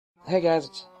Hey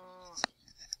guys,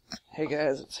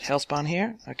 it's Hellspawn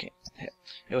here. Okay,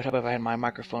 it would help if I had my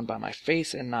microphone by my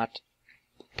face and not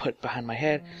put behind my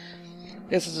head.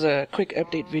 This is a quick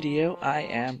update video. I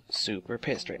am super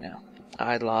pissed right now.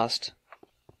 I lost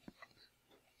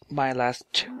my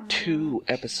last two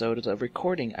episodes of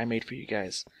recording I made for you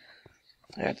guys.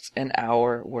 That's an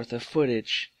hour worth of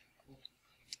footage.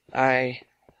 I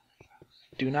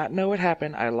do not know what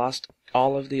happened. I lost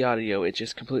all of the audio. It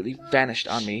just completely vanished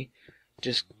on me.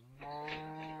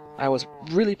 I was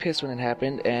really pissed when it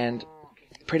happened, and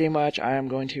pretty much I am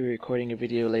going to be recording a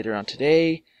video later on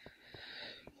today.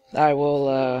 I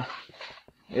will,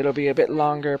 it'll be a bit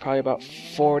longer, probably about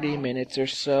 40 minutes or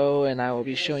so, and I will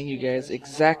be showing you guys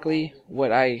exactly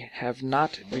what I have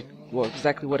not,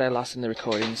 exactly what I lost in the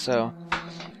recording. So,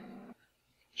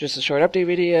 just a short update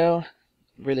video.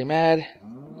 Really mad.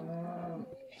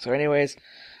 So anyways,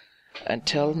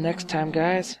 until next time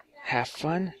guys, have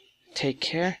fun, take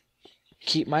care,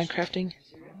 keep Minecrafting,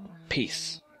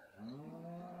 peace.